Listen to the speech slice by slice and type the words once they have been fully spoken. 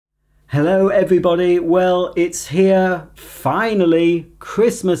Hello everybody, well it's here, finally,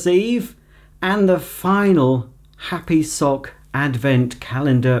 Christmas Eve and the final Happy Sock Advent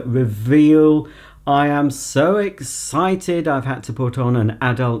Calendar reveal. I am so excited I've had to put on an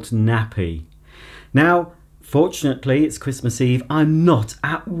adult nappy. Now, fortunately it's Christmas Eve, I'm not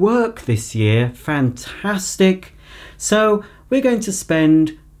at work this year, fantastic. So we're going to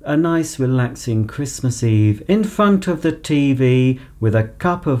spend a nice relaxing Christmas Eve in front of the TV with a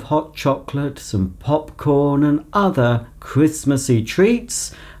cup of hot chocolate, some popcorn and other Christmassy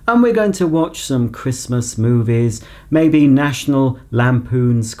treats, and we're going to watch some Christmas movies, maybe National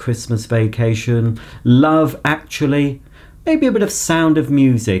Lampoon's Christmas Vacation, Love Actually, maybe a bit of Sound of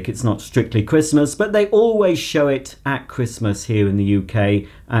Music. It's not strictly Christmas, but they always show it at Christmas here in the UK,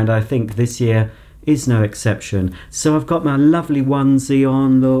 and I think this year is no exception. So I've got my lovely onesie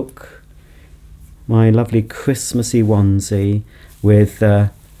on, look, my lovely Christmassy onesie with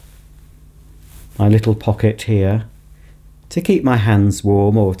my little pocket here to keep my hands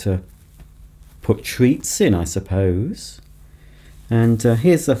warm or to put treats in, I suppose. And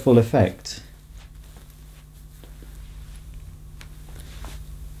here's the full effect.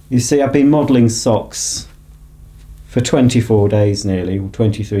 You see, I've been modelling socks for 24 days nearly, or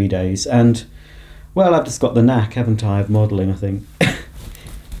 23 days, and well, I've just got the knack, haven't I, of modelling, I think. A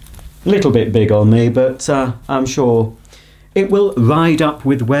little bit big on me, but I'm sure it will ride up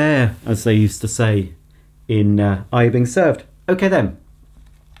with wear, as they used to say in Are You Being Served? Okay then.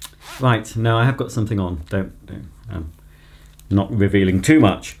 Right, now I have got something on. Don't not revealing too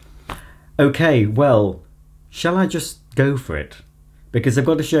much. Okay, well, shall I just go for it? Because I've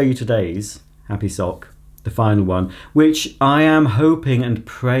got to show you today's Happy Sock, the final one, which I am hoping and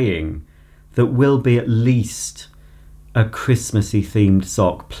praying that will be at least a Christmassy themed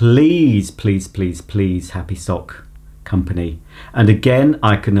sock. Please, please, please, please, Happy Sock Company. And again,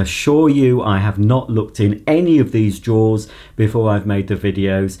 I can assure you I have not looked in any of these drawers before I've made the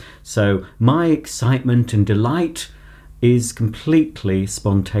videos, so my excitement and delight is completely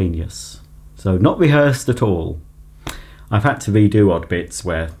spontaneous. So not rehearsed at all. I've had to redo odd bits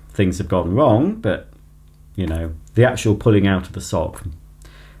where things have gone wrong, but you know, the actual pulling out of the sock,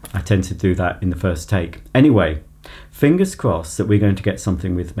 I tend to do that in the first take. Anyway, fingers crossed that we're going to get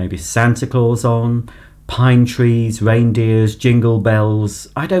something with maybe Santa Claus on, pine trees, reindeers, jingle bells.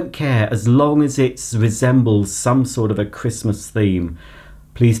 I don't care, as long as it resembles some sort of a Christmas theme.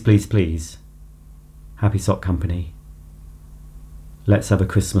 Please, please, please, Happy Sock Company, let's have a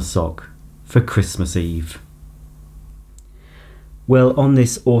Christmas sock for Christmas Eve. Well, on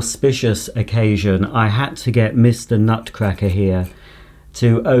this auspicious occasion, I had to get Mr. Nutcracker here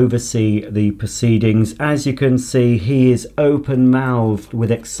to oversee the proceedings. As you can see, he is open-mouthed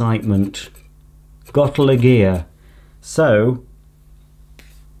with excitement. Gottle gear. So,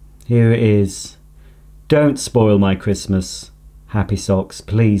 here it is. Don't spoil my Christmas, Happy Socks,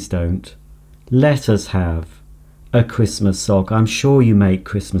 please don't. Let us have a Christmas sock. I'm sure you make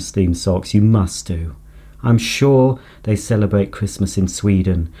Christmas-themed socks, you must do. I'm sure they celebrate Christmas in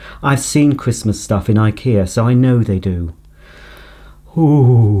Sweden. I've seen Christmas stuff in IKEA, so I know they do.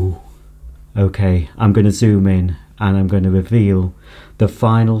 Ooh. Okay, I'm going to zoom in and I'm going to reveal the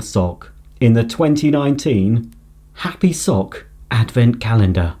final sock in the 2019 Happy Sock Advent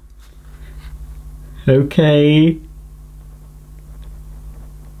Calendar. Okay.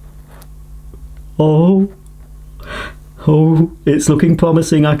 Oh, it's looking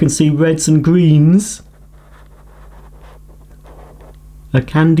promising. I can see reds and greens. A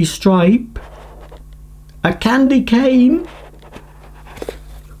candy stripe. A candy cane.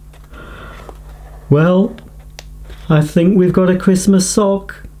 Well, I think we've got a Christmas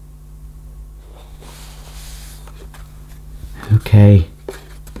sock. Okay.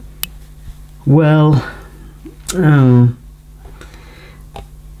 Well,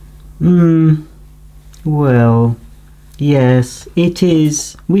 well, yes, it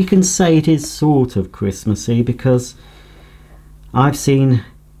is. We can say it is sort of Christmassy because I've seen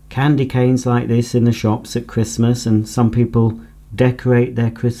candy canes like this in the shops at Christmas, and some people decorate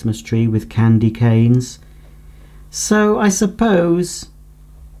their Christmas tree with candy canes. So I suppose,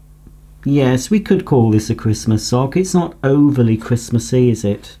 yes, we could call this a Christmas sock. It's not overly Christmassy, is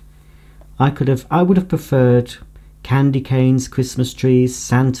it? I would have preferred candy canes, Christmas trees,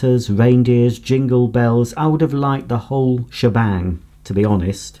 Santas, reindeers, jingle bells. I would have liked the whole shebang, to be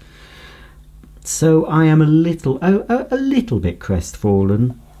honest. So I am a little bit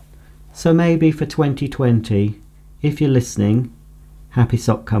crestfallen. So maybe for 2020, if you're listening, Happy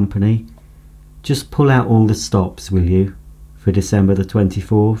Sock Company, just pull out all the stops, will you, for December the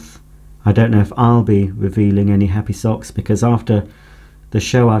 24th. I don't know if I'll be revealing any Happy Socks, because after the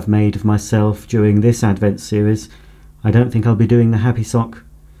show I've made of myself during this Advent series, I don't think I'll be doing the Happy Sock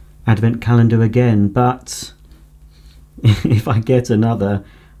Advent calendar again, but if I get another,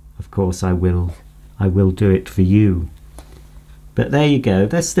 of course I will do it for you. But there you go,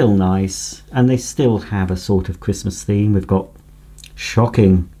 they're still nice, and they still have a sort of Christmas theme. We've got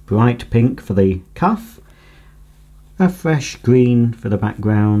shocking bright pink for the cuff, a fresh green for the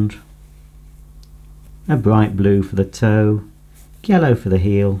background, a bright blue for the toe, yellow for the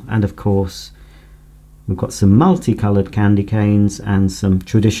heel, and of course we've got some multicoloured candy canes and some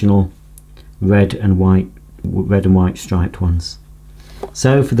traditional red and white striped ones.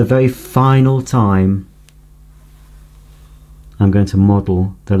 So for the very final time, I'm going to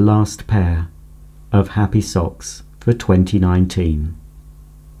model the last pair of Happy Socks for 2019.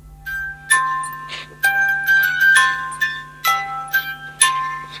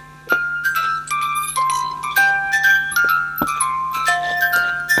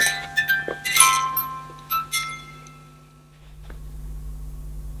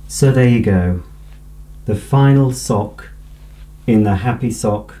 So there you go, the final sock in the Happy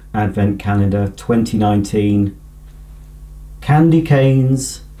Sock Advent Calendar 2019. Candy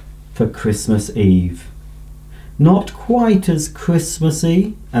canes for Christmas Eve. Not quite as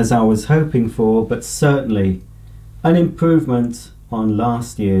Christmassy as I was hoping for, but certainly an improvement on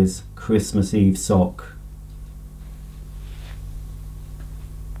last year's Christmas Eve sock.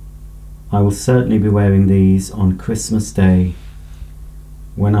 I will certainly be wearing these on Christmas Day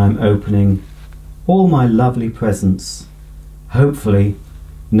when I'm opening all my lovely presents. Hopefully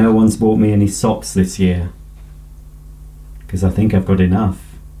no one's bought me any socks this year, because I think I've got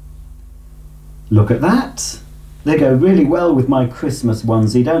enough. Look at that! They go really well with my Christmas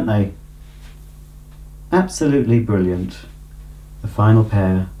onesie, don't they? Absolutely brilliant. The final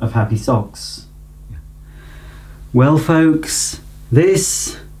pair of Happy Socks. Well folks,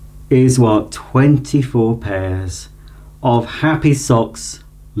 this is what 24 pairs of Happy Socks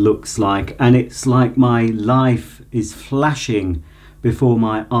looks like, and it's like my life is flashing before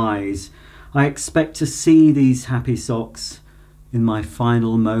my eyes. I expect to see these Happy Socks in my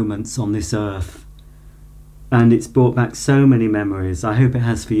final moments on this earth, and it's brought back so many memories. I hope it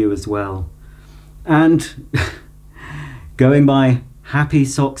has for you as well. And going by Happy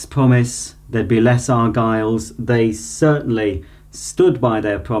Socks' promise there'd be less Argyles, they certainly stood by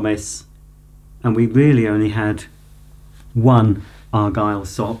their promise, and we really only had one Argyle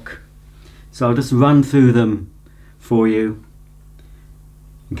sock. So I'll just run through them for you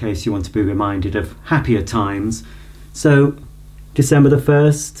in case you want to be reminded of happier times. So December the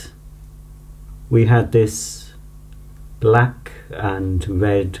 1st, we had this black and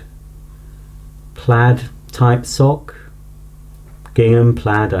red plaid type sock, gingham,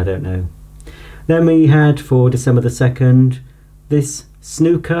 plaid, I don't know. Then we had for December the 2nd this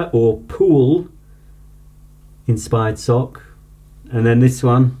snooker or pool inspired sock, and then this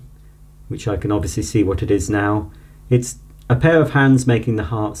one, which I can obviously see what it is now. It's a pair of hands making the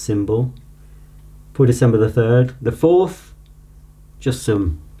heart symbol for December the 3rd. The 4th, just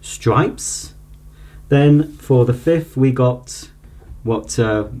some stripes. Then for the 5th we got what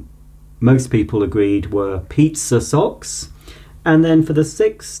most people agreed were pizza socks, and then for the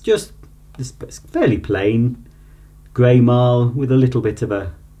 6th just this fairly plain grey marl with a little bit of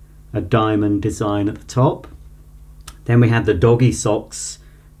a diamond design at the top. Then we had the doggy socks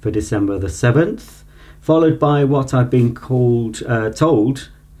for December the 7th, followed by what I've been told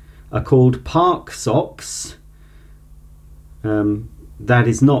are called park socks. That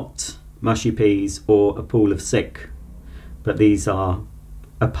is not mushy peas or a pool of sick, but these are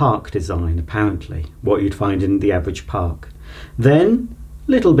a park design, apparently, what you'd find in the average park. Then,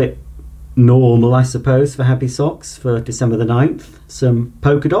 a little bit normal, I suppose, for Happy Socks for December the 9th, some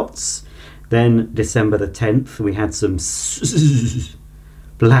polka dots. Then December the 10th we had some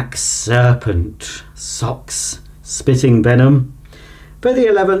black serpent socks, spitting venom. For the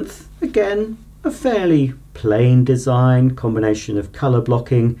 11th, again, a fairly plain design, combination of colour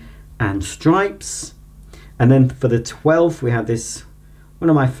blocking and stripes. And then for the 12th we had this, one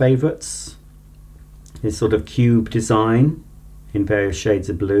of my favourites, this sort of cube design in various shades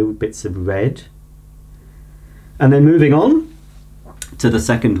of blue, bits of red. And then moving on to the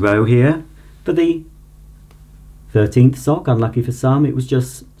second row here, for the 13th sock, unlucky for some, it was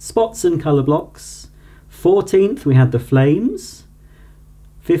just spots and colour blocks. 14th we had the flames.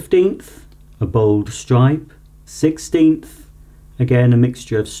 15th, a bold stripe. 16th, again a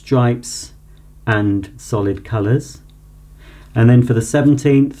mixture of stripes and solid colours. And then for the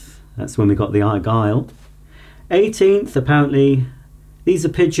 17th, that's when we got the Argyle. 18th, apparently these are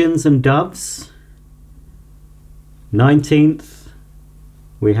pigeons and doves. 19th,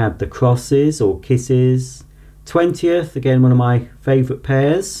 We had the crosses or kisses. 20th, again one of my favourite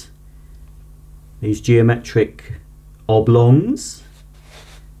pairs. These geometric oblongs.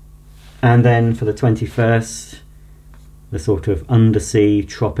 And then for the 21st, the sort of undersea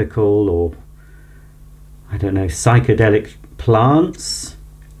tropical, or I don't know, psychedelic plants.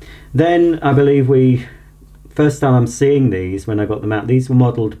 Then I believe first time I'm seeing these, when I got them out, these were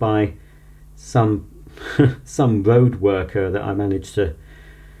modelled by some road worker that I managed to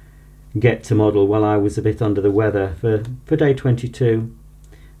get to model while I was a bit under the weather for day 22.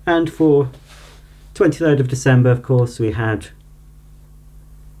 And for 23rd of December, of course, we had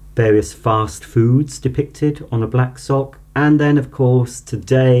various fast foods depicted on a black sock. And then, of course,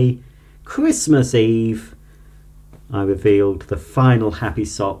 today, Christmas Eve, I revealed the final happy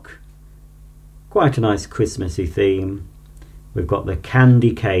sock. Quite a nice Christmassy theme. We've got the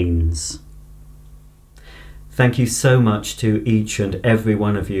candy canes. Thank you so much to each and every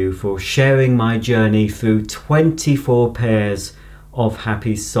one of you for sharing my journey through 24 pairs of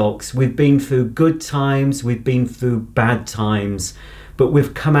happy socks. We've been through good times, we've been through bad times, but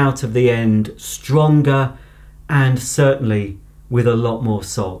we've come out of the end stronger and certainly with a lot more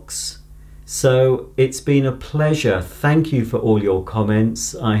socks. So it's been a pleasure. Thank you for all your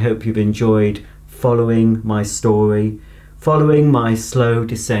comments. I hope you've enjoyed following my story, following my slow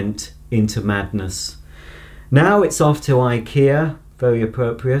descent into madness. Now it's off to IKEA, very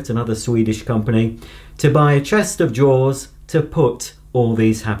appropriate, another Swedish company, to buy a chest of drawers to put all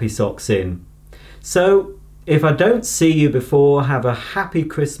these happy socks in. So if I don't see you before, have a happy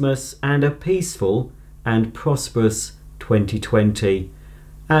Christmas and a peaceful and prosperous 2020.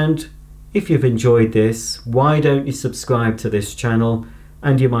 And if you've enjoyed this, why don't you subscribe to this channel,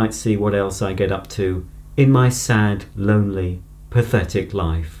 and you might see what else I get up to in my sad, lonely, pathetic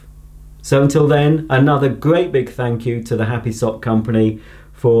life. So until then, another great big thank you to the Happy Sock Company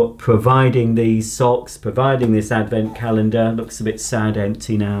for providing these socks, providing this advent calendar. Looks a bit sad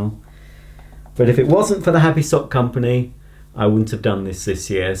empty now. But if it wasn't for the Happy Sock Company, I wouldn't have done this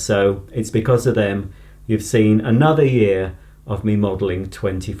year. So it's because of them you've seen another year of me modelling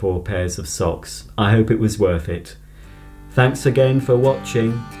 24 pairs of socks. I hope it was worth it. Thanks again for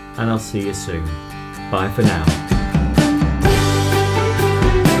watching, and I'll see you soon. Bye for now.